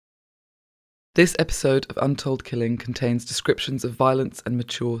This episode of Untold Killing contains descriptions of violence and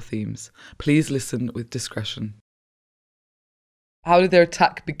mature themes. Please listen with discretion. How did their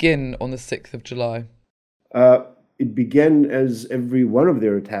attack begin on the 6th of July? It began as every one of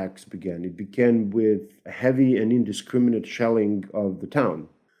their attacks began. It began with a heavy and indiscriminate shelling of the town.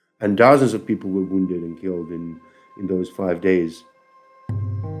 And dozens of people were wounded and killed in those 5 days.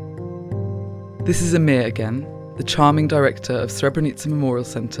 This is Amir again, the charming director of Srebrenica Memorial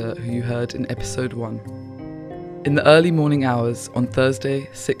Center who you heard in episode 1. In the early morning hours on Thursday,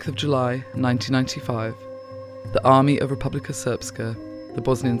 6th of July 1995, the Army of Republika Srpska, the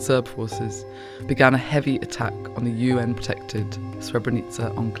Bosnian Serb forces, began a heavy attack on the UN-protected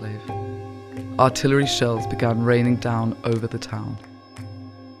Srebrenica enclave. Artillery shells began raining down over the town.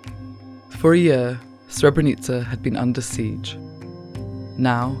 For a year, Srebrenica had been under siege.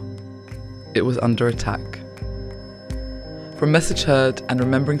 Now, it was under attack. From Message Heard and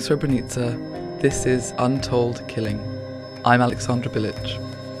Remembering Srebrenica, this is Untold Killing. I'm Alexandra Bilic.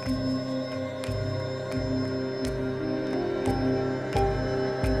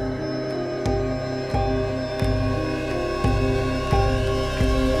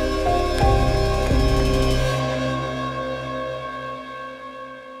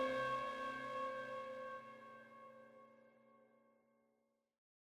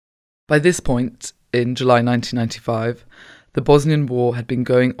 By this point, in July 1995, the Bosnian War had been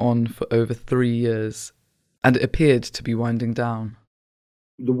going on for over 3 years, and it appeared to be winding down.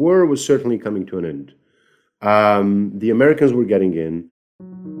 The war was certainly coming to an end. The Americans were getting in.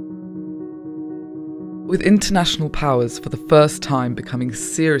 With international powers for the first time becoming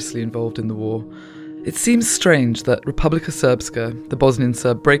seriously involved in the war, it seems strange that Republika Srpska, the Bosnian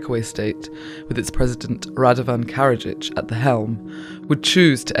Serb breakaway state, with its president Radovan Karadzic at the helm, would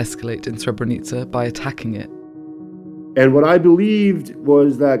choose to escalate in Srebrenica by attacking it. And what I believed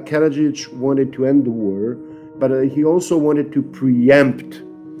was that Karadzic wanted to end the war, but he also wanted to preempt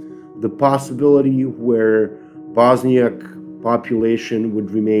the possibility where Bosniak population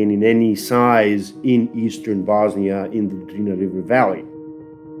would remain in any size in eastern Bosnia in the Drina River Valley.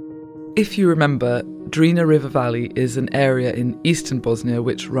 If you remember, Drina River Valley is an area in eastern Bosnia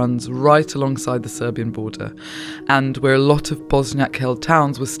which runs right alongside the Serbian border, and where a lot of Bosniak-held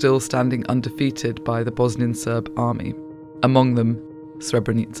towns were still standing undefeated by the Bosnian Serb army, among them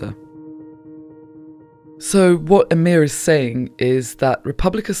Srebrenica. So what Amir is saying is that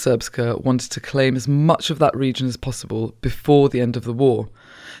Republika Srpska wanted to claim as much of that region as possible before the end of the war,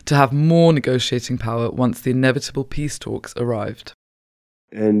 to have more negotiating power once the inevitable peace talks arrived.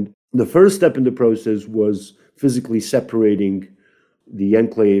 And the first step in the process was physically separating the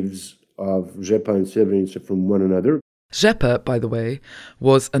enclaves of Žepa and Srebrenica from one another. Žepa, by the way,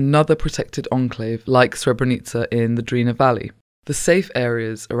 was another protected enclave like Srebrenica in the Drina Valley. The safe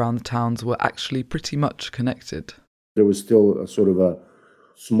areas around the towns were actually pretty much connected. There was still a sort of a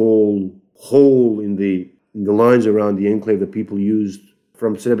small hole in the lines around the enclave that people used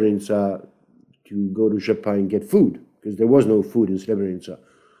from Srebrenica to go to Žepa and get food, because there was no food in Srebrenica.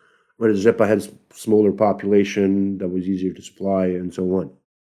 Whereas Žepa had a smaller population that was easier to supply and so on.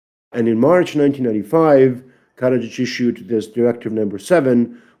 And in March 1995, Karadzic issued this Directive Number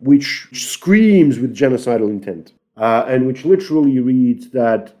 7, which screams with genocidal intent, and which literally reads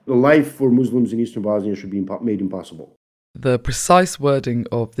that the life for Muslims in eastern Bosnia should be made impossible. The precise wording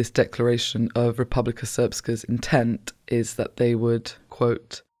of this declaration of Republika Srpska's intent is that they would,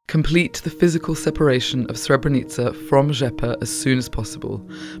 quote, complete the physical separation of Srebrenica from Žepa as soon as possible,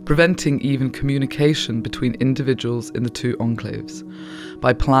 preventing even communication between individuals in the two enclaves.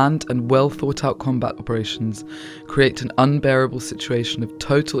 By planned and well thought out combat operations, create an unbearable situation of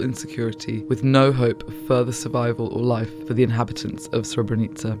total insecurity with no hope of further survival or life for the inhabitants of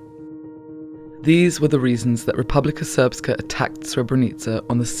Srebrenica. These were the reasons that Republika Srpska attacked Srebrenica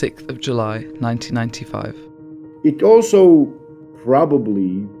on the 6th of July 1995. It also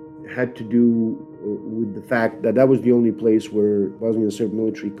probably had to do with the fact that that was the only place where Bosnian Serb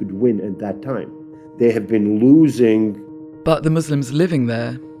military could win at that time. They have been losing. But the Muslims living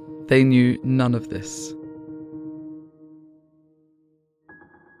there, they knew none of this.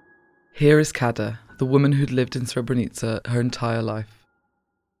 Here is Kada, the woman who'd lived in Srebrenica her entire life.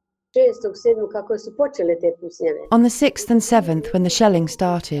 On the 6th and 7th, when the shelling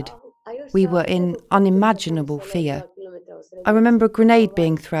started, we were in unimaginable fear. I remember a grenade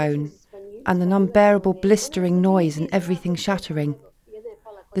being thrown and an unbearable blistering noise and everything shattering.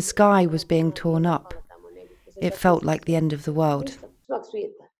 The sky was being torn up. It felt like the end of the world.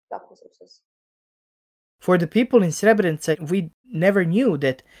 For the people in Srebrenica, we never knew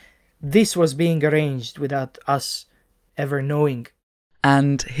that this was being arranged without us ever knowing.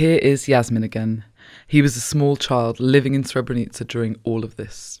 And here is Yasmin again. He was a small child living in Srebrenica during all of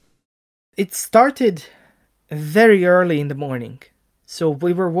this. It started very early in the morning. So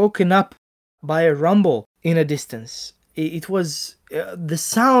we were woken up by a rumble in a distance. It was the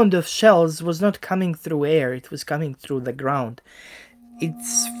sound of shells was not coming through air, it was coming through the ground. It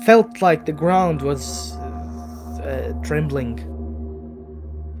felt like the ground was trembling.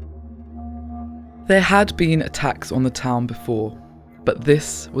 There had been attacks on the town before, but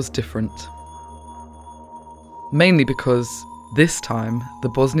this was different. Mainly because this time the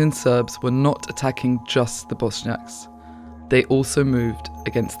Bosnian Serbs were not attacking just the Bosniaks. They also moved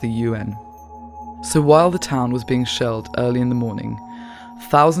against the UN. So while the town was being shelled early in the morning,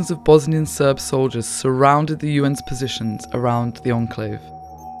 thousands of Bosnian Serb soldiers surrounded the UN's positions around the enclave.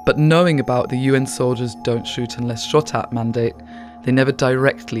 But knowing about the UN soldiers' don't shoot unless shot at mandate, they never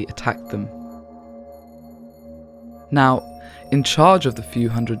directly attacked them. Now, in charge of the few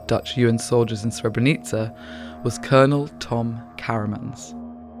hundred Dutch UN soldiers in Srebrenica was Colonel Tom Karamanz.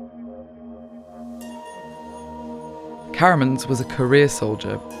 Karamanz was a career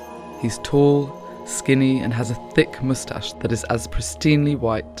soldier. He's tall, skinny, and has a thick moustache that is as pristinely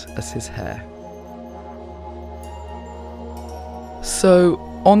white as his hair. So,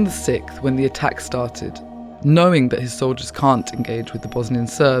 on the 6th, when the attack started, knowing that his soldiers can't engage with the Bosnian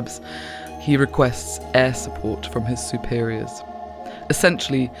Serbs, he requests air support from his superiors.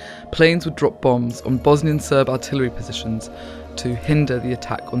 Essentially, planes would drop bombs on Bosnian Serb artillery positions to hinder the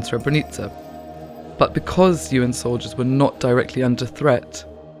attack on Srebrenica. But because UN soldiers were not directly under threat,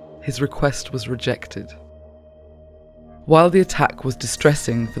 his request was rejected. While the attack was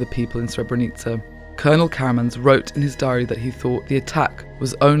distressing for the people in Srebrenica, Colonel Karamanz wrote in his diary that he thought the attack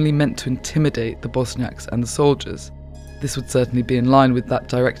was only meant to intimidate the Bosniaks and the soldiers. This would certainly be in line with that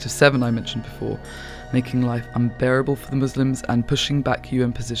Directive 7 I mentioned before, making life unbearable for the Muslims and pushing back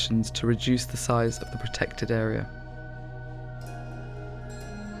UN positions to reduce the size of the protected area.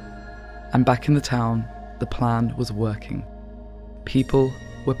 And back in the town, the plan was working. People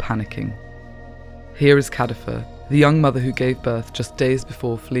were panicking. Here is Kadifa, the young mother who gave birth just days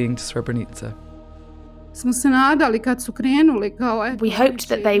before fleeing to Srebrenica. We hoped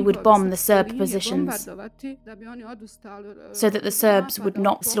that they would bomb the Serb positions so that the Serbs would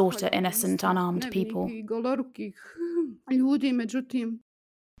not slaughter innocent unarmed people.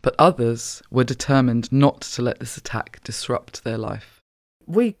 But others were determined not to let this attack disrupt their life.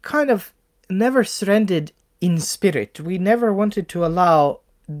 We kind of never surrendered in spirit. We never wanted to allow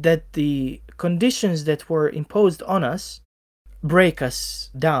that the conditions that were imposed on us break us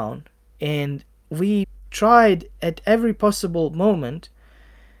down, and we tried at every possible moment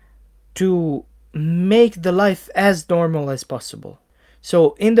to make the life as normal as possible.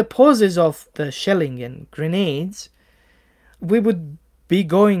 So in the pauses of the shelling and grenades, we would be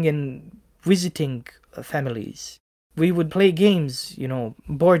going and visiting families. We would play games,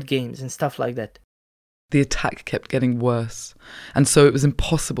 board games and stuff like that. The attack kept getting worse, and so it was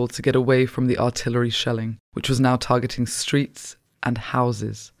impossible to get away from the artillery shelling, which was now targeting streets and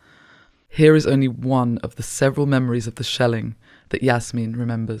houses. Here is only one of the several memories of the shelling that Yasmin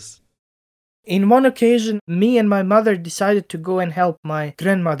remembers. In one occasion, me and my mother decided to go and help my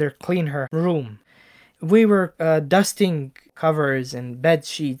grandmother clean her room. We were dusting covers and bed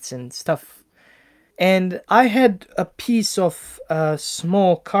sheets and stuff. And I had a piece of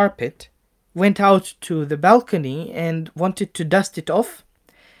small carpet, went out to the balcony and wanted to dust it off.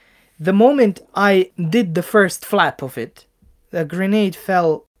 The moment I did the first flap of it, the grenade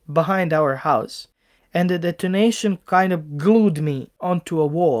fell behind our house, and the detonation kind of glued me onto a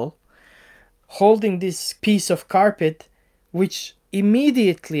wall, holding this piece of carpet, which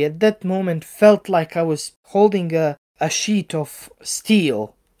immediately at that moment felt like I was holding a sheet of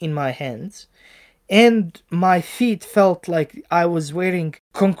steel in my hands, and my feet felt like I was wearing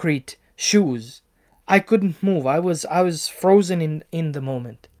concrete shoes. I couldn't move. I was frozen in the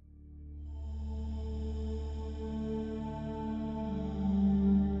moment.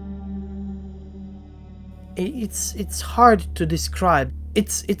 It's hard to describe.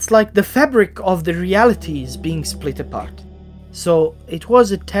 It's like the fabric of the reality is being split apart. So it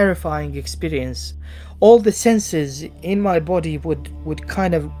was a terrifying experience. All the senses in my body would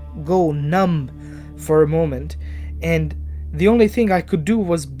kind of go numb for a moment, and the only thing I could do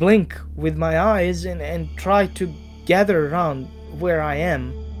was blink with my eyes and try to gather around where I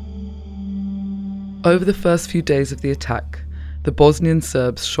am. Over the first few days of the attack, the Bosnian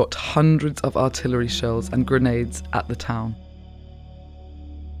Serbs shot hundreds of artillery shells and grenades at the town.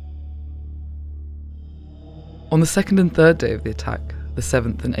 On the second and third day of the attack, the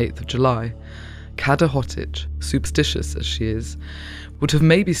 7th and 8th of July, Kada Hotic, superstitious as she is, would have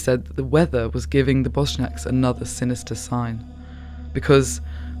maybe said that the weather was giving the Bosniaks another sinister sign. Because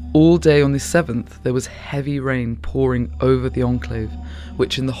all day on the 7th there was heavy rain pouring over the enclave,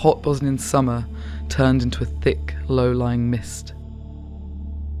 which in the hot Bosnian summer turned into a thick, low-lying mist.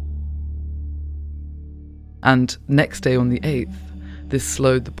 And next day on the 8th, this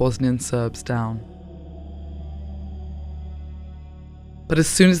slowed the Bosnian Serbs down. But as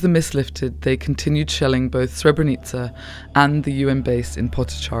soon as the mist lifted, they continued shelling both Srebrenica and the UN base in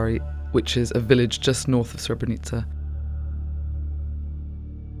Potocari, which is a village just north of Srebrenica.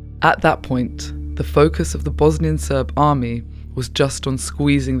 At that point, the focus of the Bosnian Serb army was just on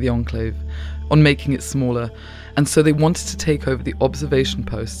squeezing the enclave, on making it smaller, and so they wanted to take over the observation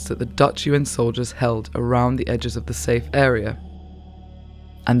posts that the Dutch UN soldiers held around the edges of the safe area.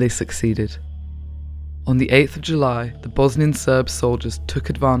 And they succeeded. On the 8th of July, the Bosnian Serb soldiers took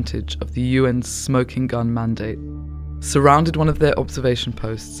advantage of the UN's smoking gun mandate, surrounded one of their observation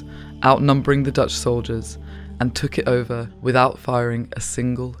posts, outnumbering the Dutch soldiers, and took it over without firing a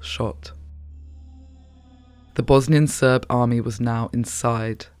single shot. The Bosnian Serb army was now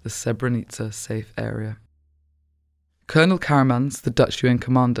inside the Srebrenica safe area. Colonel Karamans, the Dutch UN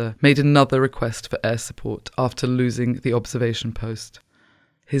commander, made another request for air support after losing the observation post.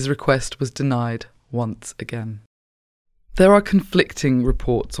 His request was denied once again. There are conflicting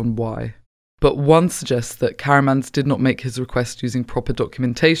reports on why, but one suggests that Karamans did not make his request using proper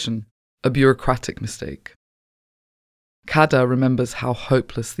documentation, a bureaucratic mistake. Kada remembers how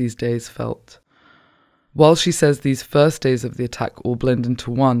hopeless these days felt. While she says these first days of the attack all blend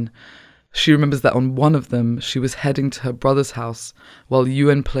into one, she remembers that on one of them she was heading to her brother's house while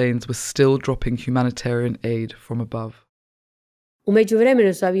UN planes were still dropping humanitarian aid from above. During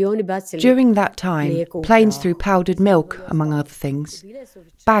that time, planes threw powdered milk, among other things,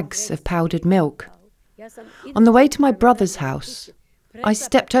 bags of powdered milk. On the way to my brother's house, I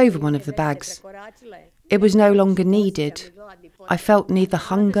stepped over one of the bags. It was no longer needed. I felt neither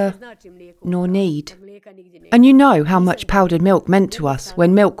hunger nor need. And you know how much powdered milk meant to us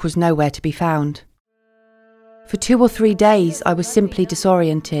when milk was nowhere to be found. For 2 or 3 days, I was simply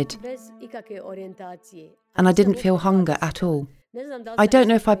disoriented, and I didn't feel hunger at all. I don't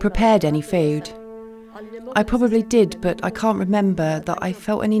know if I prepared any food. I probably did, but I can't remember that I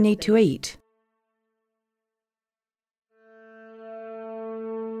felt any need to eat.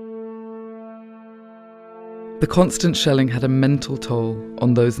 The constant shelling had a mental toll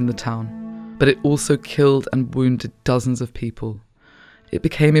on those in the town, but it also killed and wounded dozens of people. It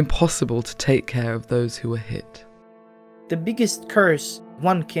became impossible to take care of those who were hit. The biggest curse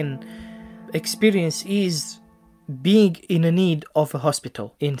one can experience is being in a need of a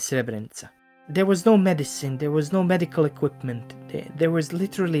hospital in Srebrenica. There was no medicine, there was no medical equipment, there was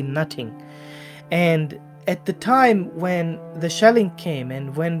literally nothing. And at the time when the shelling came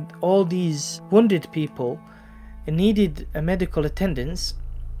and when all these wounded people needed a medical attendance,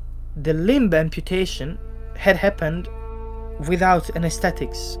 the limb amputation had happened without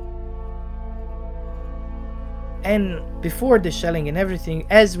anesthetics. And before the shelling and everything,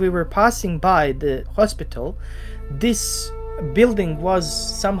 as we were passing by the hospital, this building was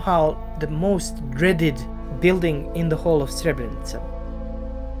somehow the most dreaded building in the whole of Srebrenica.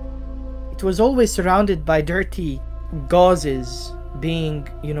 It was always surrounded by dirty gauzes being,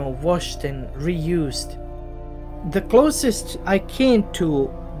 washed and reused. The closest I came to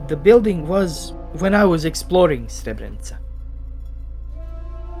the building was when I was exploring Srebrenica.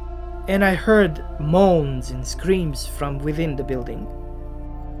 And I heard moans and screams from within the building,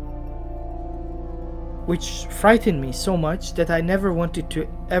 which frightened me so much that I never wanted to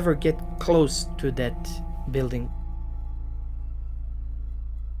ever get close to that building.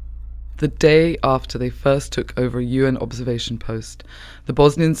 The day after they first took over a UN observation post, the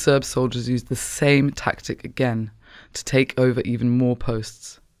Bosnian Serb soldiers used the same tactic again to take over even more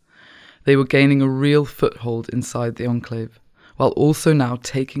posts. They were gaining a real foothold inside the enclave, while also now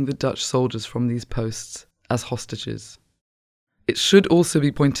taking the Dutch soldiers from these posts as hostages. It should also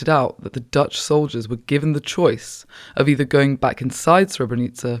be pointed out that the Dutch soldiers were given the choice of either going back inside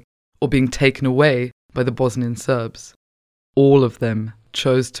Srebrenica or being taken away by the Bosnian Serbs. All of them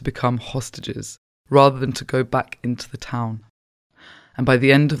chose to become hostages rather than to go back into the town. And by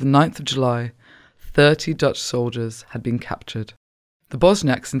the end of the 9th of July, 30 Dutch soldiers had been captured. The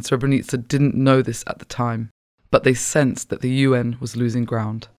Bosniaks in Srebrenica didn't know this at the time, but they sensed that the UN was losing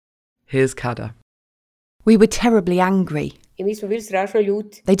ground. Here's Kada. We were terribly angry.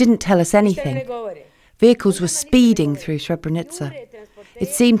 They didn't tell us anything. Vehicles were speeding through Srebrenica. It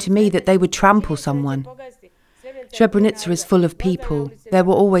seemed to me that they would trample someone. Srebrenica is full of people. There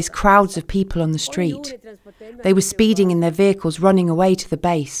were always crowds of people on the street. They were speeding in their vehicles, running away to the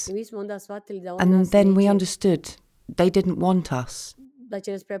base. And then we understood they didn't want us,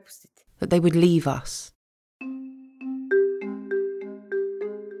 that they would leave us.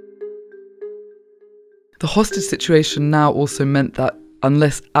 The hostage situation now also meant that,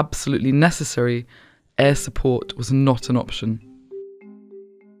 unless absolutely necessary, air support was not an option.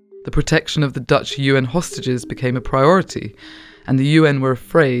 The protection of the Dutch UN hostages became a priority, and the UN were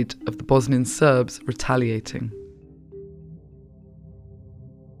afraid of the Bosnian Serbs retaliating.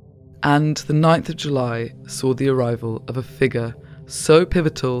 And the 9th of July saw the arrival of a figure so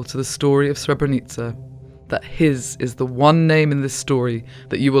pivotal to the story of Srebrenica that his is the one name in this story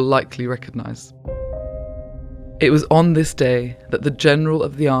that you will likely recognise. It was on this day that the general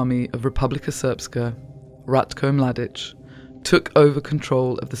of the army of Republika Srpska, Ratko Mladic, took over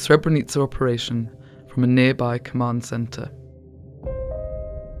control of the Srebrenica operation from a nearby command centre.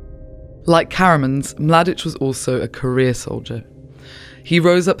 Like Karamans, Mladic was also a career soldier. He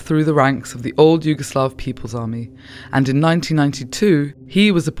rose up through the ranks of the old Yugoslav People's Army, and in 1992 he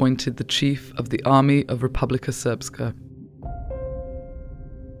was appointed the chief of the Army of Republika Srpska.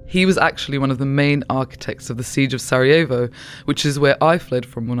 He was actually one of the main architects of the siege of Sarajevo, which is where I fled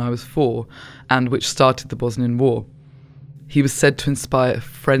from when I was 4, and which started the Bosnian War. He was said to inspire a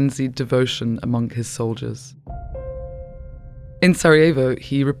frenzied devotion among his soldiers. In Sarajevo,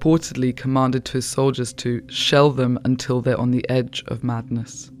 he reportedly commanded to his soldiers to shell them until they're on the edge of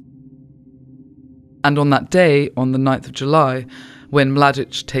madness. And on that day, on the 9th of July, when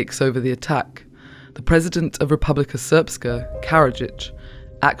Mladic takes over the attack, the president of Republika Srpska, Karadzic,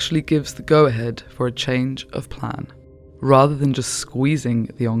 actually gives the go-ahead for a change of plan. Rather than just squeezing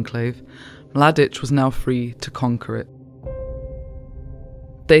the enclave, Mladic was now free to conquer it.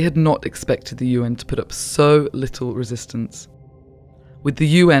 They had not expected the UN to put up so little resistance. With the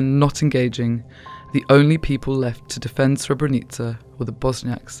UN not engaging, the only people left to defend Srebrenica were the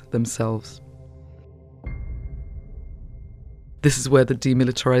Bosniaks themselves. This is where the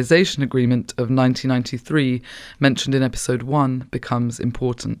demilitarization agreement of 1993, mentioned in episode 1, becomes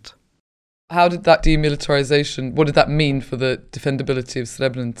important. How did that demilitarization, what did that mean for the defendability of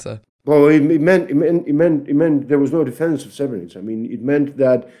Srebrenica? Well, it meant there was no defense of Srebrenica. I mean, it meant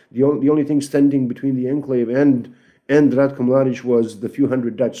that the only thing standing between the enclave and Ratko Mladic was the few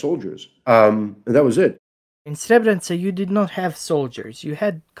hundred Dutch soldiers. And that was it. In Srebrenica, you did not have soldiers. You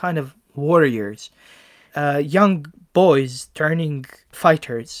had kind of warriors, young boys turning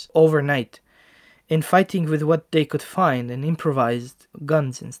fighters overnight and fighting with what they could find and improvised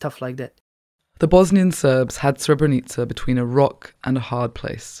guns and stuff like that. The Bosnian Serbs had Srebrenica between a rock and a hard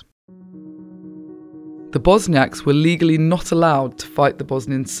place. The Bosniaks were legally not allowed to fight the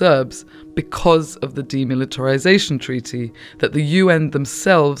Bosnian Serbs because of the demilitarization treaty that the UN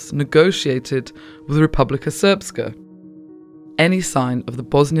themselves negotiated with Republika Srpska. Any sign of the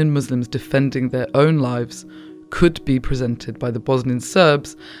Bosnian Muslims defending their own lives could be presented by the Bosnian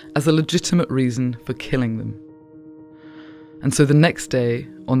Serbs as a legitimate reason for killing them. And so the next day,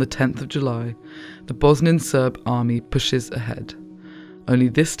 on the 10th of July, the Bosnian Serb army pushes ahead, only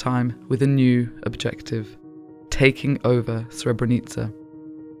this time with a new objective: taking over Srebrenica.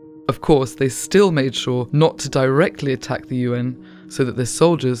 Of course, they still made sure not to directly attack the UN so that their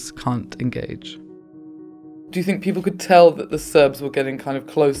soldiers can't engage. Do you think people could tell that the Serbs were getting kind of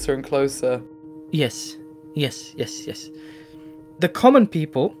closer and closer? Yes. The common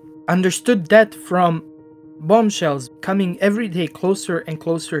people understood that from bombshells coming every day closer and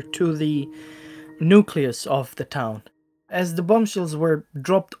closer to the nucleus of the town. As the bombshells were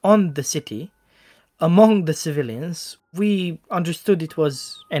dropped on the city, among the civilians, we understood it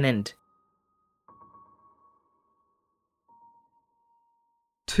was an end.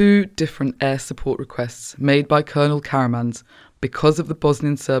 2 different air support requests made by Colonel Karamans because of the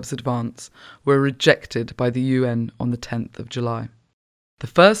Bosnian Serbs' advance were rejected by the UN on the 10th of July. The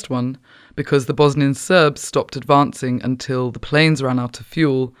first one because the Bosnian Serbs stopped advancing until the planes ran out of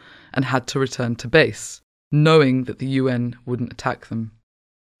fuel and had to return to base, knowing that the UN wouldn't attack them.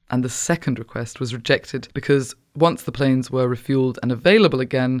 And the second request was rejected because once the planes were refueled and available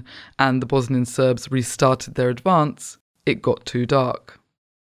again and the Bosnian Serbs restarted their advance, it got too dark.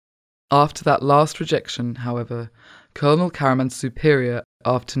 After that last rejection, however, Colonel Karamans' superior,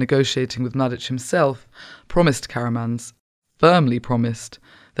 after negotiating with Mladic himself, firmly promised,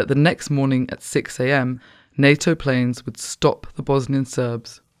 that the next morning at 6 a.m, NATO planes would stop the Bosnian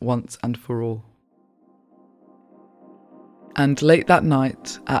Serbs once and for all. And late that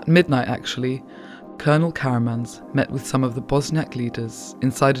night, at midnight actually, Colonel Karamans met with some of the Bosniak leaders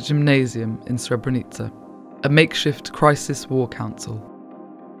inside a gymnasium in Srebrenica. a makeshift crisis war council.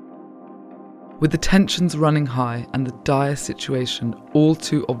 With the tensions running high and the dire situation all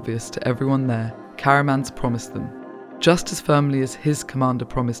too obvious to everyone there, Karamans promised them, just as firmly as his commander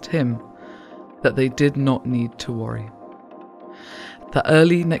promised him, that they did not need to worry. That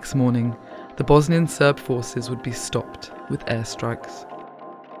early next morning, the Bosnian Serb forces would be stopped with airstrikes.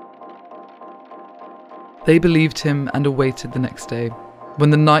 They believed him and awaited the next day,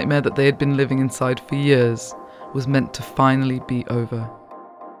 when the nightmare that they had been living inside for years was meant to finally be over.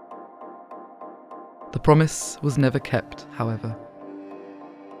 The promise was never kept, however.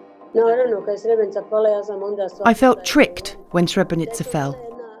 I felt tricked when Srebrenica fell.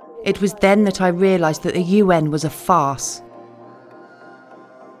 It was then that I realised that the UN was a farce.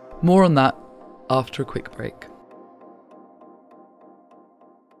 More on that after a quick break.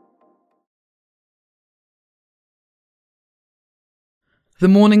 The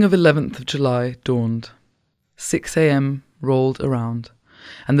morning of 11th of July dawned. 6 a.m. rolled around,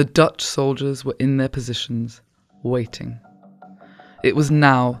 and the Dutch soldiers were in their positions, waiting. It was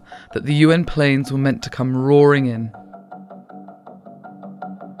now that the UN planes were meant to come roaring in.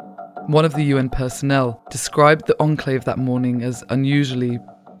 One of the UN personnel described the enclave that morning as unusually,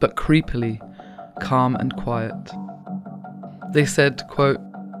 but creepily, calm and quiet. They said, quote,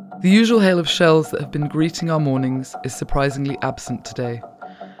 "The usual hail of shells that have been greeting our mornings is surprisingly absent today.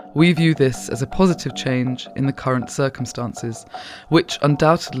 We view this as a positive change in the current circumstances, which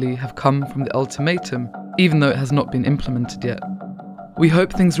undoubtedly have come from the ultimatum, even though it has not been implemented yet. We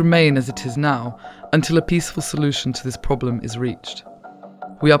hope things remain as it is now, until a peaceful solution to this problem is reached.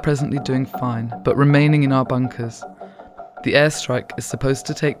 We are presently doing fine, but remaining in our bunkers. The airstrike is supposed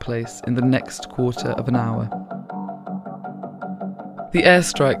to take place in the next quarter of an hour." The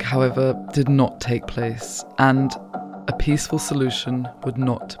airstrike, however, did not take place, and a peaceful solution would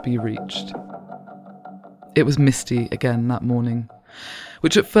not be reached. It was misty again that morning,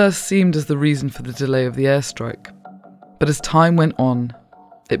 which at first seemed as the reason for the delay of the airstrike. But as time went on,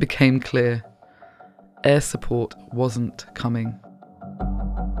 it became clear air support wasn't coming.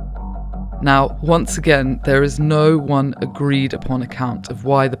 Now, once again, there is no one agreed upon account of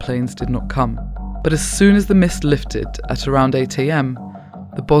why the planes did not come. But as soon as the mist lifted at around 8 a.m,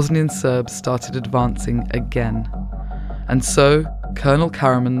 the Bosnian Serbs started advancing again. And so, Colonel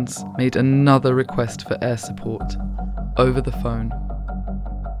Karamans made another request for air support, over the phone.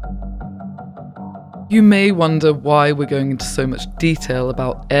 You may wonder why we're going into so much detail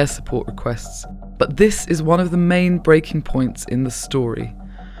about air support requests, but this is one of the main breaking points in the story.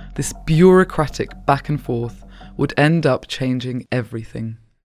 This bureaucratic back and forth would end up changing everything.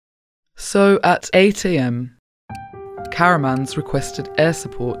 So at 8 a.m, Karamans requested air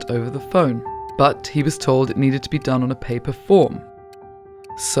support over the phone, but he was told it needed to be done on a paper form.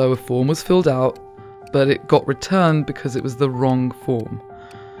 So a form was filled out, but it got returned because it was the wrong form.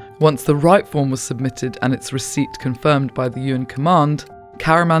 Once the right form was submitted and its receipt confirmed by the UN command,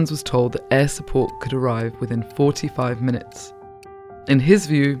 Karamans was told that air support could arrive within 45 minutes. In his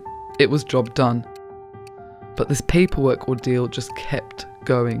view, it was job done. But this paperwork ordeal just kept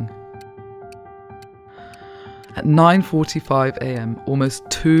going. At 9:45 a.m, almost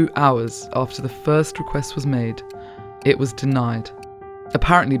 2 hours after the first request was made, it was denied.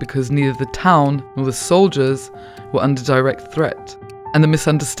 Apparently because neither the town nor the soldiers were under direct threat. And the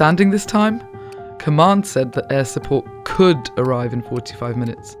misunderstanding this time? Command said that air support could arrive in 45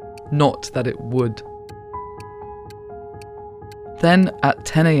 minutes, not that it would. Then at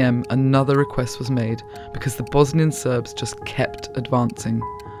 10 a.m, another request was made because the Bosnian Serbs just kept advancing.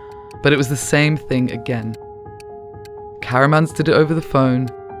 But it was the same thing again. Karamans did it over the phone,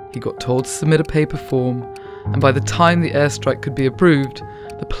 he got told to submit a paper form, and by the time the airstrike could be approved,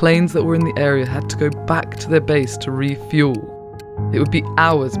 the planes that were in the area had to go back to their base to refuel. It would be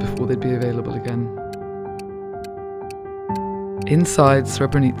hours before they'd be available again. Inside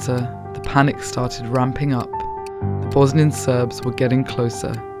Srebrenica, the panic started ramping up. The Bosnian Serbs were getting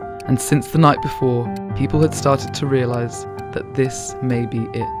closer, and since the night before, people had started to realise that this may be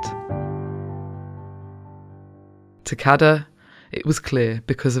it. To Kada, it was clear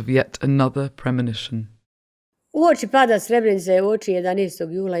because of yet another premonition. On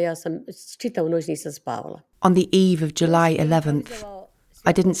the eve of July 11th,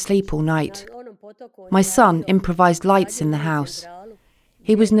 I didn't sleep all night. My son improvised lights in the house.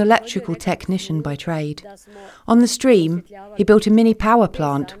 He was an electrical technician by trade. On the stream, he built a mini power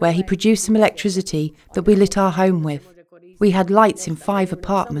plant where he produced some electricity that we lit our home with. We had lights in 5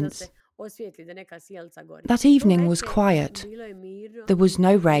 apartments. That evening was quiet. There was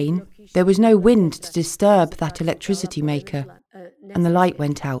no rain, there was no wind to disturb that electricity maker, and the light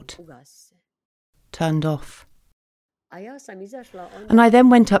went out. turned off. And I then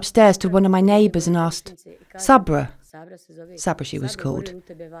went upstairs to one of my neighbours and asked, Sabra she was called,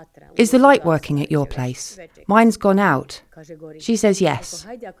 is the light working at your place? Mine's gone out. She says yes.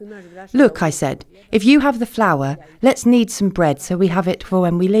 Look, I said, if you have the flour, let's knead some bread so we have it for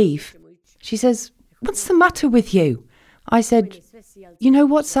when we leave. She says, what's the matter with you? I said, you know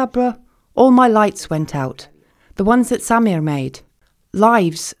what, Sabra? All my lights went out. The ones that Samir made.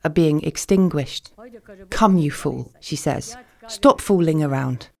 Lives are being extinguished. Come, you fool, she says. Stop fooling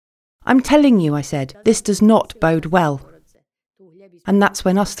around. I'm telling you, I said, this does not bode well. And that's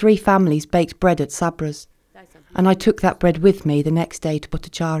when us 3 families baked bread at Sabra's. And I took that bread with me the next day to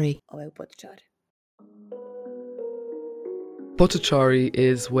Potocari. Potocari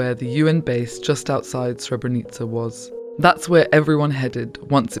is where the UN base just outside Srebrenica was. That's where everyone headed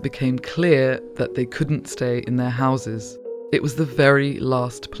once it became clear that they couldn't stay in their houses. It was the very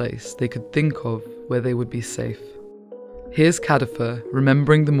last place they could think of where they would be safe. Here's Kadifa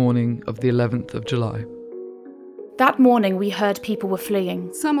remembering the morning of the 11th of July. That morning we heard people were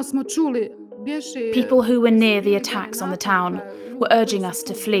fleeing. People who were near the attacks on the town were urging us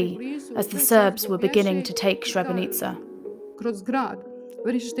to flee as the Serbs were beginning to take Srebrenica.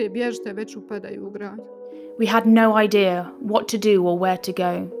 We had no idea what to do or where to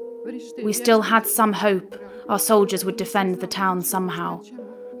go. We still had some hope our soldiers would defend the town somehow,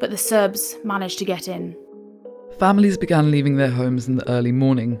 but the Serbs managed to get in. Families began leaving their homes in the early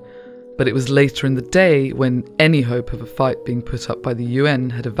morning, but it was later in the day, when any hope of a fight being put up by the UN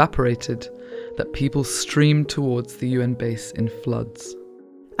had evaporated, that people streamed towards the UN base in floods.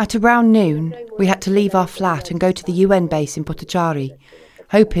 At around noon, we had to leave our flat and go to the UN base in Potocari,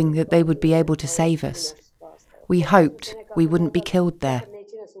 hoping that they would be able to save us. We hoped we wouldn't be killed there.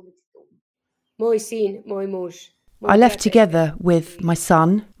 I left together with my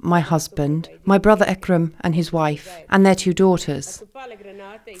son, my husband, my brother Ekrem and his wife, and their 2 daughters.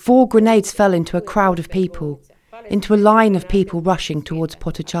 4 grenades fell into a crowd of people, into a line of people rushing towards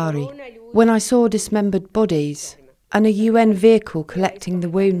Potocari. When I saw dismembered bodies and a UN vehicle collecting the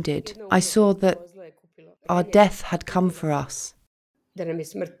wounded, I saw that our death had come for us.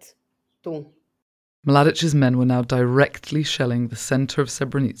 Mladic's men were now directly shelling the centre of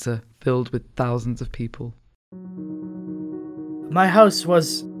Srebrenica, filled with thousands of people. My house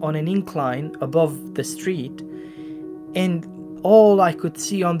was on an incline above the street, and all I could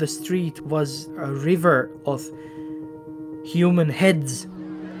see on the street was a river of human heads.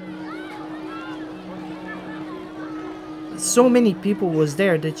 So many people was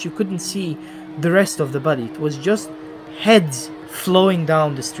there that you couldn't see the rest of the body. It was just heads flowing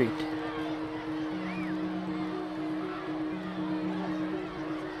down the street.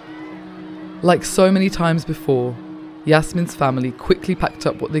 Like so many times before, Yasmin's family quickly packed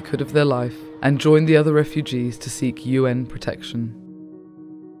up what they could of their life and joined the other refugees to seek UN protection.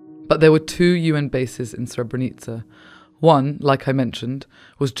 But there were 2 UN bases in Srebrenica. One, like I mentioned,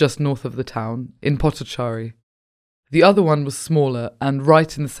 was just north of the town, in Potocari. The other one was smaller and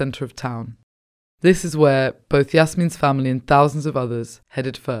right in the centre of town. This is where both Yasmin's family and thousands of others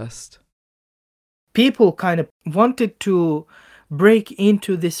headed first. People kind of wanted to break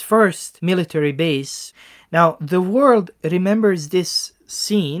into this first military base. Now, the world remembers this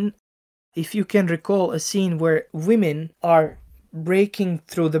scene, if you can recall, a scene where women are breaking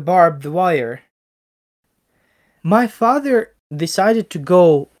through the barbed wire. My father decided to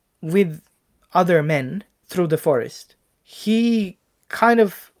go with other men through the forest. He kind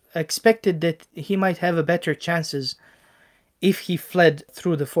of expected that he might have a better chances if he fled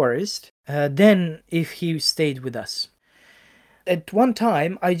through the forest than if he stayed with us. At one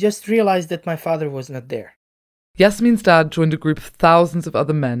time, I just realized that my father was not there. Yasmin's dad joined a group of thousands of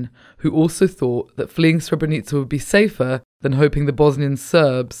other men who also thought that fleeing Srebrenica would be safer than hoping the Bosnian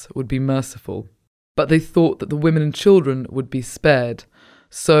Serbs would be merciful. But they thought that the women and children would be spared.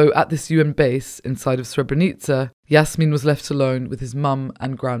 So at this UN base inside of Srebrenica, Yasmin was left alone with his mum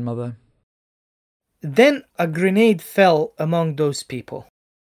and grandmother. Then a grenade fell among those people.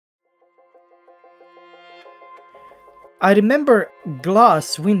 I remember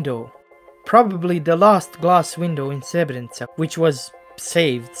glass window, probably the last glass window in Srebrenica, which was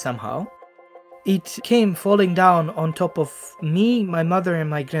saved somehow. It came falling down on top of me, my mother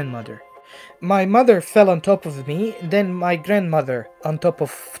and my grandmother. My mother fell on top of me, then my grandmother on top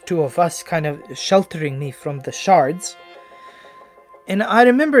of 2 of us, kind of sheltering me from the shards. And I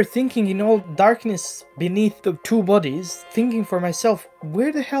remember thinking in all darkness beneath the 2 bodies, thinking for myself,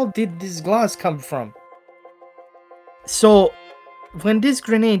 where the hell did this glass come from? So, when this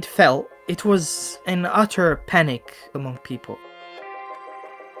grenade fell, it was an utter panic among people.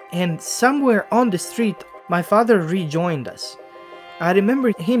 And somewhere on the street, my father rejoined us. I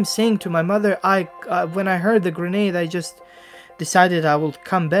remember him saying to my mother, when I heard the grenade, I just decided I will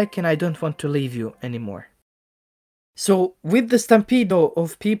come back and I don't want to leave you anymore. So with the stampede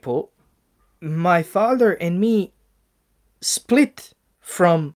of people, my father and me split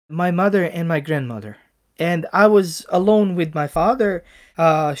from my mother and my grandmother. And I was alone with my father,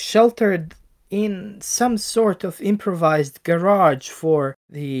 sheltered in some sort of improvised garage for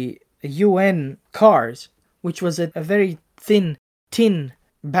the UN cars, which was a very thin tin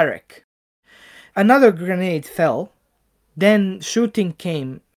barrack. Another grenade fell, then shooting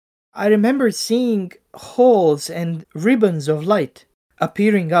came. I remember seeing holes and ribbons of light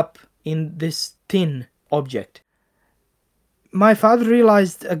appearing up in this tin object. My father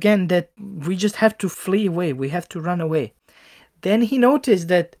realized again that we just have to flee away, we have to run away. Then he noticed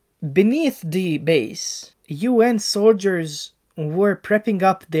that beneath the base, UN soldiers were prepping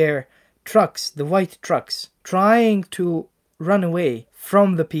up their trucks, the white trucks, trying to run away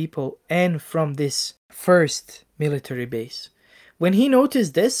from the people and from this first military base. When he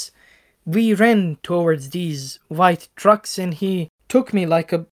noticed this, we ran towards these white trucks and he took me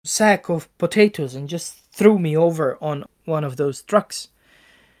like a sack of potatoes and just threw me over on one of those trucks.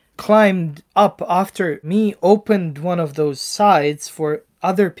 Climbed up after me, opened one of those sides for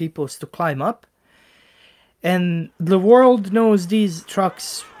other peoples to climb up. And the world knows these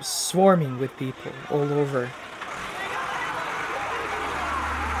trucks swarming with people all over.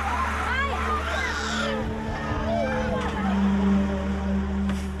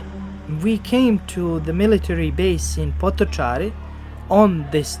 We came to the military base in Potocari on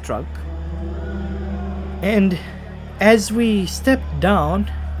this truck. And as we stepped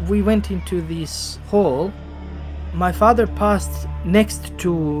down, we went into this hall. My father passed next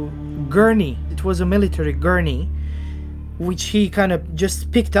to gurney. It was a military gurney, which he kind of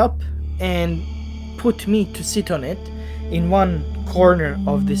just picked up and put me to sit on it in one corner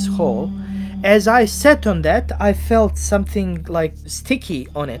of this hall. As I sat on that, I felt something like sticky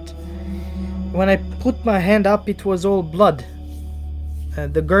on it. When I put my hand up, it was all blood.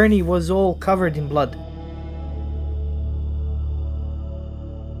 The gurney was all covered in blood.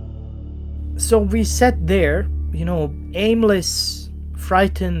 So we sat there, aimless,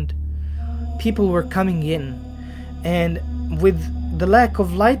 frightened. People were coming in. And with the lack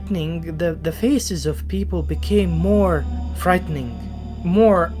of lightning, the faces of people became more frightening,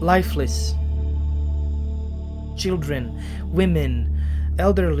 more lifeless. Children, women,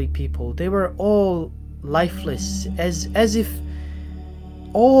 elderly people, they were all lifeless, as if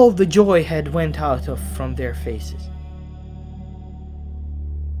all the joy had went out from their faces.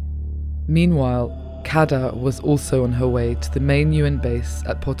 Meanwhile, Kada was also on her way to the main UN base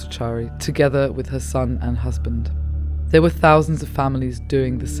at Potocari together with her son and husband. There were thousands of families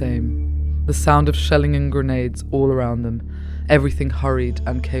doing the same. The sound of shelling and grenades all around them, everything hurried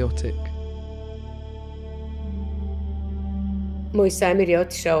and chaotic.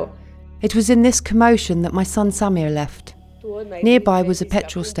 It was in this commotion that my son Samir left. Nearby was a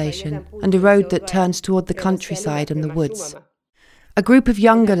petrol station and a road that turns toward the countryside and the woods. A group of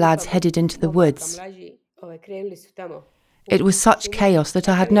younger lads headed into the woods. It was such chaos that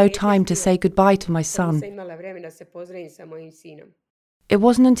I had no time to say goodbye to my son. It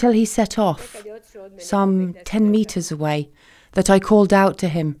wasn't until he set off, some 10 meters away, that I called out to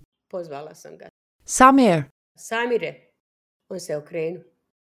him, "Samir!"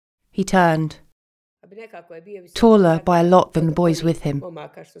 He turned, taller by a lot than the boys with him.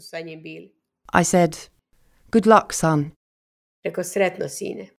 I said, "Good luck, son."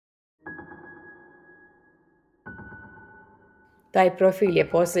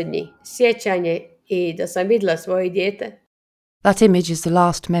 That image is the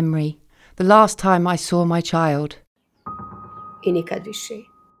last memory, the last time I saw my child.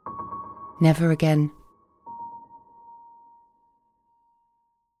 Never again.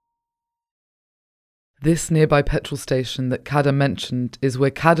 This nearby petrol station that Kada mentioned is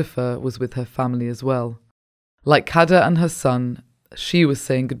where Kadifer was with her family as well. Like Kada and her son, she was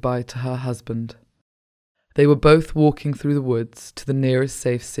saying goodbye to her husband. They were both walking through the woods to the nearest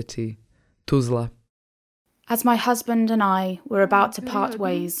safe city, Tuzla. As my husband and I were about to part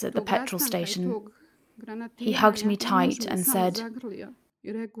ways at the petrol station, he hugged me tight and said,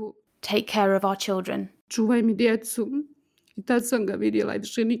 "Take care of our children."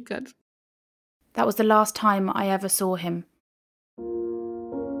 That was the last time I ever saw him.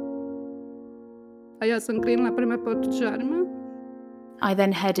 I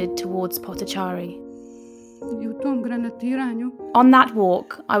then headed towards Potocari. On that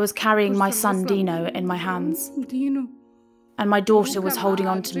walk, I was carrying my son Dino in my hands. and my daughter was holding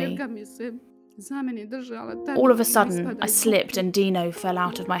on to me. All of a sudden, I slipped and Dino fell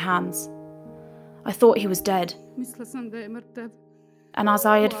out of my hands. I thought he was dead. And as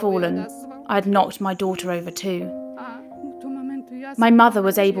I had fallen, I had knocked my daughter over too. My mother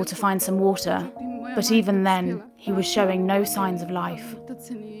was able to find some water, but even then, he was showing no signs of life.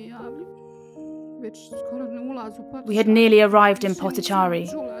 We had nearly arrived in Potocari,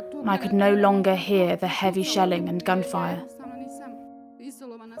 and I could no longer hear the heavy shelling and gunfire,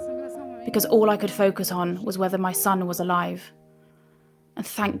 because all I could focus on was whether my son was alive. And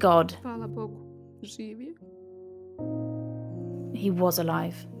thank God, he was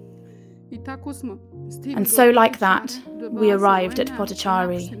alive. And so like that, we arrived at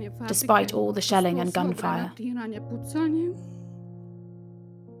Potocari, despite all the shelling and gunfire.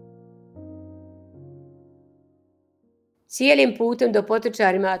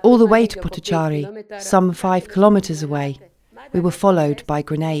 All the way to Potocari, some 5 kilometres away, we were followed by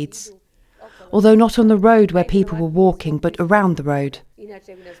grenades. Although not on the road where people were walking, but around the road.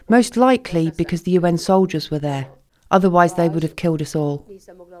 Most likely because the UN soldiers were there. Otherwise they would have killed us all.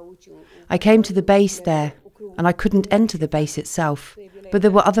 I came to the base there, and I couldn't enter the base itself, but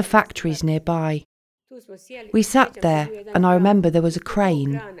there were other factories nearby. We sat there, and I remember there was a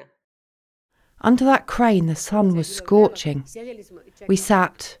crane. Under that crane the sun was scorching. We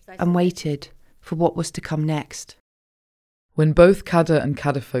sat and waited for what was to come next. When both Kader and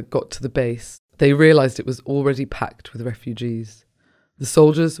Kadife got to the base, they realised it was already packed with refugees. The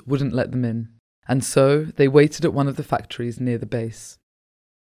soldiers wouldn't let them in, and so they waited at one of the factories near the base.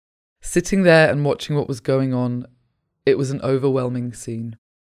 Sitting there and watching what was going on, it was an overwhelming scene.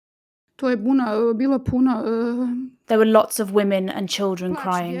 There were lots of women and children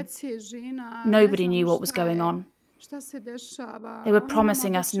crying. Nobody knew what was going on. They were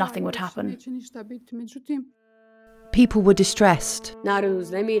promising us nothing would happen. People were distressed.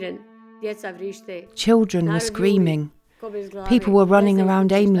 Children were screaming. People were running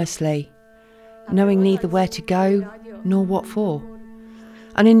around aimlessly, knowing neither where to go nor what for.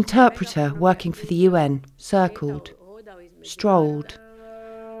 An interpreter working for the UN circled, strolled,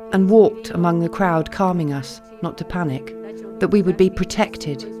 and walked among the crowd, calming us not to panic, that we would be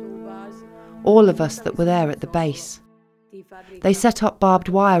protected. All of us that were there at the base. They set up barbed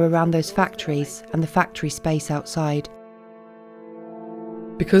wire around those factories and the factory space outside.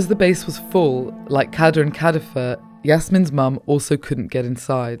 Because the base was full, like Kader and Kadife, Yasmin's mum also couldn't get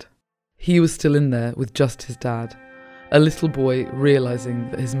inside. He was still in there with just his dad, a little boy realising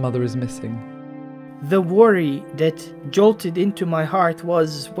that his mother is missing. The worry that jolted into my heart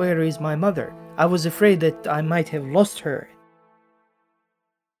was, where is my mother? I was afraid that I might have lost her.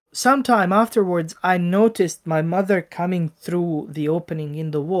 Sometime afterwards, I noticed my mother coming through the opening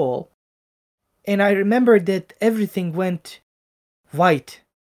in the wall, and I remembered that everything went white.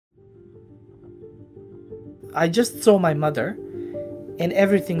 I just saw my mother, and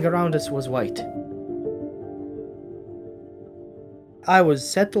everything around us was white. I was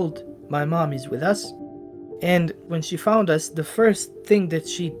settled, my mom is with us, and when she found us, the first thing that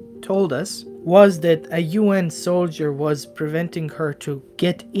she told us was that a UN soldier was preventing her to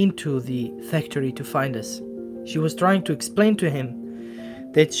get into the factory to find us. She was trying to explain to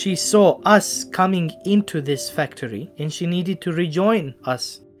him that she saw us coming into this factory and she needed to rejoin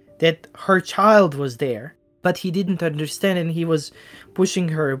us, that her child was there, but he didn't understand and he was pushing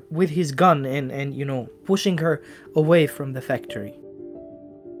her with his gun and pushing her away from the factory.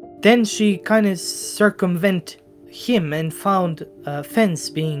 Then she kind of circumvented him and found a fence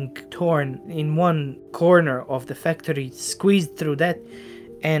being torn in one corner of the factory, squeezed through that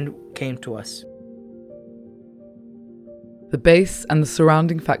and came to us. The base and the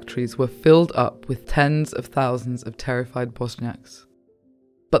surrounding factories were filled up with tens of thousands of terrified Bosniaks.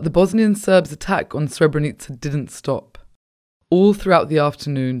 But the Bosnian Serbs' attack on Srebrenica didn't stop. All throughout the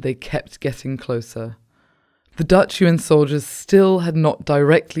afternoon they kept getting closer. The Dutch UN soldiers still had not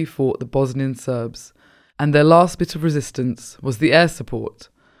directly fought the Bosnian Serbs, and their last bit of resistance was the air support.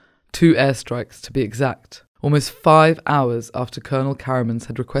 2 airstrikes to be exact, almost 5 hours after Colonel Karaman's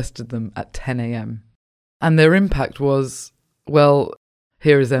had requested them at 10 a.m. And their impact was, well,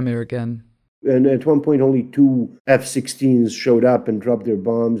 here is Emir again. And at one point only 2 F-16s showed up and dropped their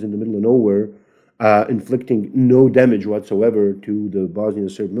bombs in the middle of nowhere, inflicting no damage whatsoever to the Bosnian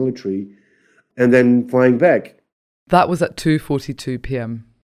Serb military, and then flying back. That was at 2:42 p.m.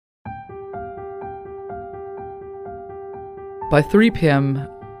 By 3 p.m,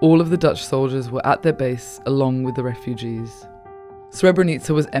 all of the Dutch soldiers were at their base along with the refugees. Srebrenica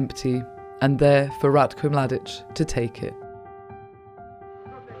was empty and there for Ratko Mladic to take it.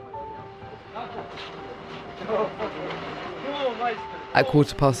 At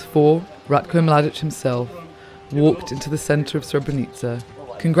 4:15, Ratko Mladic himself walked into the centre of Srebrenica,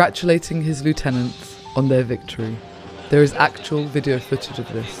 congratulating his lieutenants on their victory. There is actual video footage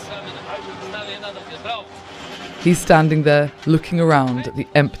of this. He's standing there, looking around at the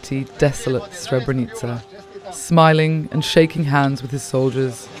empty, desolate Srebrenica, smiling and shaking hands with his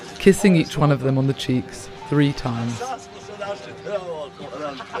soldiers, kissing each one of them on the cheeks 3 times.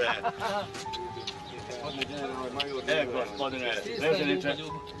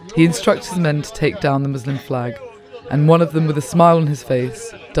 He instructs his men to take down the Muslim flag, and one of them, with a smile on his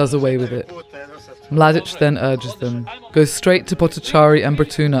face, does away with it. Mladic then urges them, "Go straight to Potocari and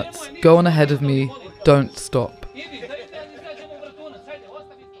Bratunac, go on ahead of me, don't stop."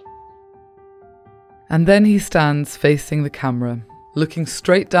 And then he stands facing the camera, looking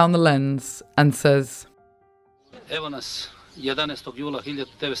straight down the lens, and says,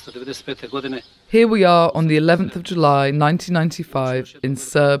 "Here we are on the 11th of July 1995 in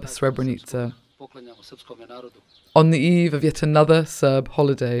Serb Srebrenica. On the eve of yet another Serb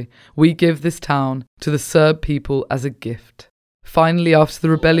holiday, we give this town to the Serb people as a gift. Finally, after the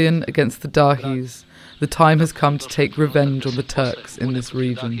rebellion against the Dahis, the time has come to take revenge on the Turks in this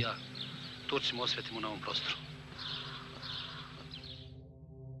region."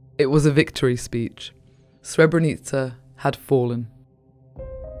 It was a victory speech. Srebrenica had fallen.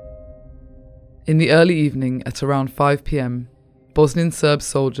 In the early evening, at around 5 p.m, Bosnian Serb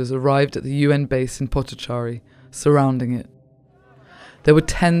soldiers arrived at the UN base in Potocari, surrounding it. There were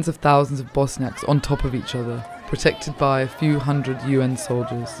tens of thousands of Bosniaks on top of each other, protected by a few hundred UN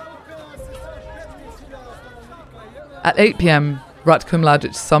soldiers. At 8 p.m, Ratko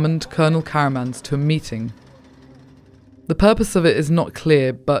Mladic summoned Colonel Karamans to a meeting. The purpose of it is not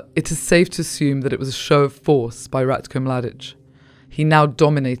clear, but it is safe to assume that it was a show of force by Ratko Mladic. He now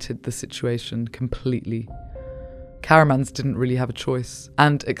dominated the situation completely. Karamans didn't really have a choice,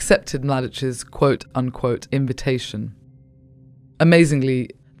 and accepted Mladic's quote-unquote invitation. Amazingly,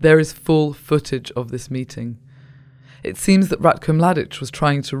 there is full footage of this meeting. It seems that Ratko Mladic was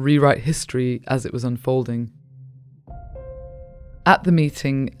trying to rewrite history as it was unfolding. At the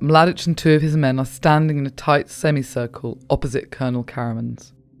meeting, Mladic and 2 of his men are standing in a tight semicircle opposite Colonel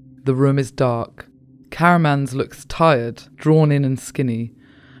Karamans. The room is dark. Karamans looks tired, drawn in and skinny,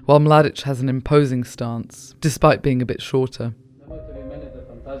 while Mladic has an imposing stance, despite being a bit shorter.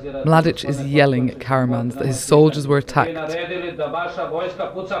 Mladic is yelling at Karamans that his soldiers were attacked.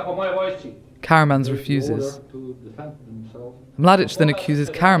 Karamans refuses. Mladic then accuses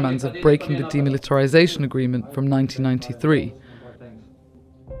Karamans of breaking the demilitarization agreement from 1993,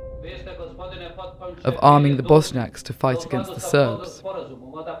 of arming the Bosniaks to fight against the Serbs.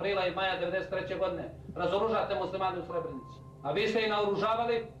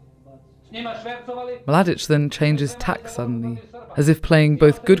 Mladic then changes tack suddenly, as if playing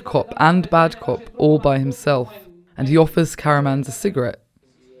both good cop and bad cop all by himself, and he offers Karamans a cigarette.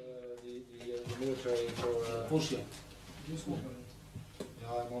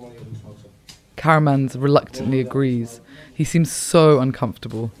 Karamans reluctantly agrees. He seems so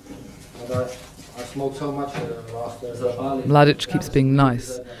uncomfortable. Mladic keeps being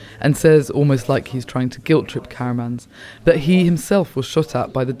nice, and says, almost like he's trying to guilt-trip Karamans, that he himself was shot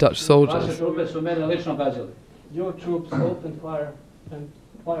at by the Dutch soldiers. Your troops opened fire and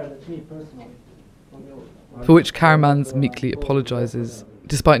fired at me personally. For which Karamans meekly apologises,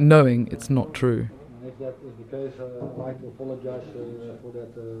 despite knowing it's not true. If that is the case, I'd like to apologize for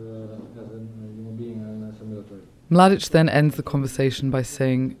that as a human being and as a military. Mladic then ends the conversation by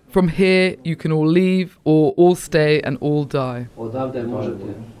saying, "From here you can all leave or all stay and all die."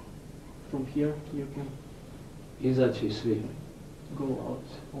 From here you can go out,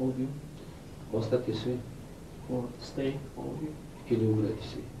 all of you, or stay, all of you,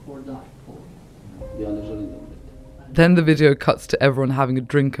 or die, all of you. Then the video cuts to everyone having a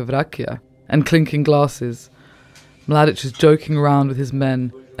drink of rakia and clinking glasses. Mladic is joking around with his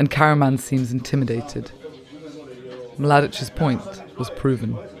men, and Karamans seems intimidated. Mladic's point was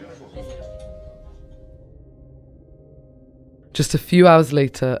proven. Just a few hours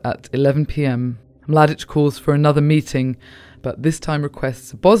later, at 11 p.m, Mladic calls for another meeting, but this time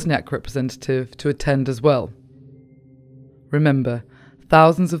requests a Bosniak representative to attend as well. Remember,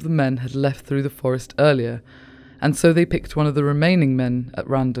 thousands of the men had left through the forest earlier, and so they picked one of the remaining men at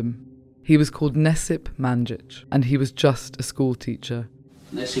random. He was called Nesip Manjic, and he was just a school teacher.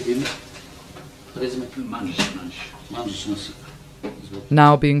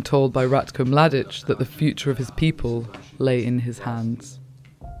 Now being told by Ratko Mladic that the future of his people lay in his hands.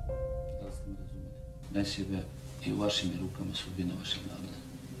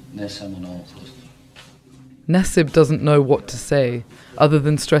 Nasib doesn't know what to say, other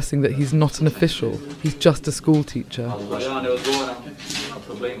than stressing that he's not an official, he's just a school teacher.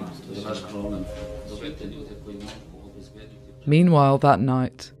 Meanwhile, that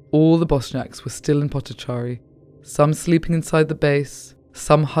night, all the Bosniaks were still in Potocari, some sleeping inside the base,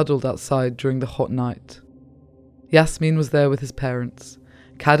 some huddled outside during the hot night. Yasmin was there with his parents,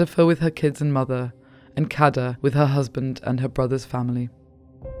 Kadifa with her kids and mother, and Kada with her husband and her brother's family.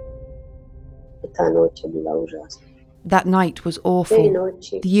 That night was awful.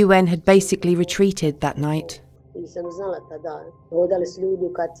 The UN had basically retreated that night.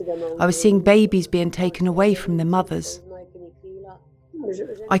 I was seeing babies being taken away from their mothers.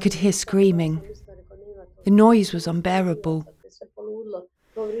 I could hear screaming. The noise was unbearable.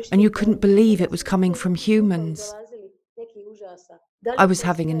 And you couldn't believe it was coming from humans. I was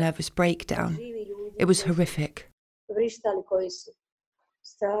having a nervous breakdown. It was horrific.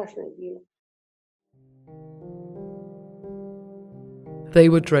 They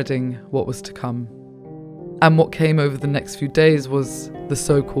were dreading what was to come. And what came over the next few days was the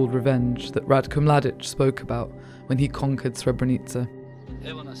so-called revenge that Ratko Mladic spoke about when he conquered Srebrenica.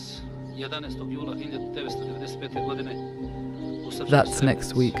 That's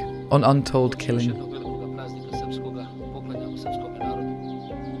next week on Untold Killing.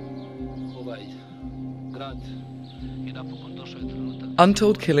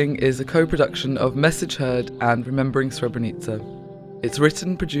 Untold Killing is a co-production of Message Heard and Remembering Srebrenica. It's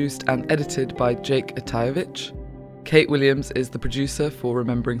written, produced and edited by Jake Atajevic. Kate Williams is the producer for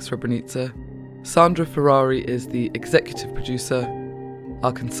Remembering Srebrenica. Sandra Ferrari is the executive producer.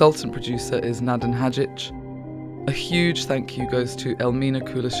 Our consultant producer is Nadan Hadjic. A huge thank you goes to Elmina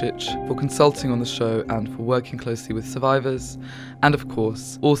Kulisic for consulting on the show and for working closely with survivors, and of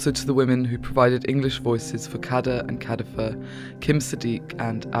course, also to the women who provided English voices for Kada and Kadifa, Kim Sadiq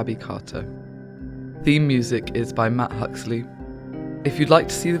and Abby Carter. Theme music is by Matt Huxley. If you'd like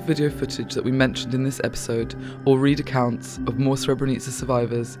to see the video footage that we mentioned in this episode or read accounts of more Srebrenica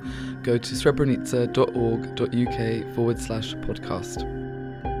survivors, go to srebrenica.org.uk/podcast.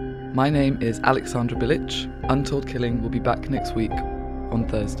 My name is Alexandra Bilic. Untold Killing will be back next week on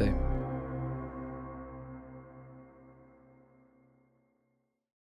Thursday.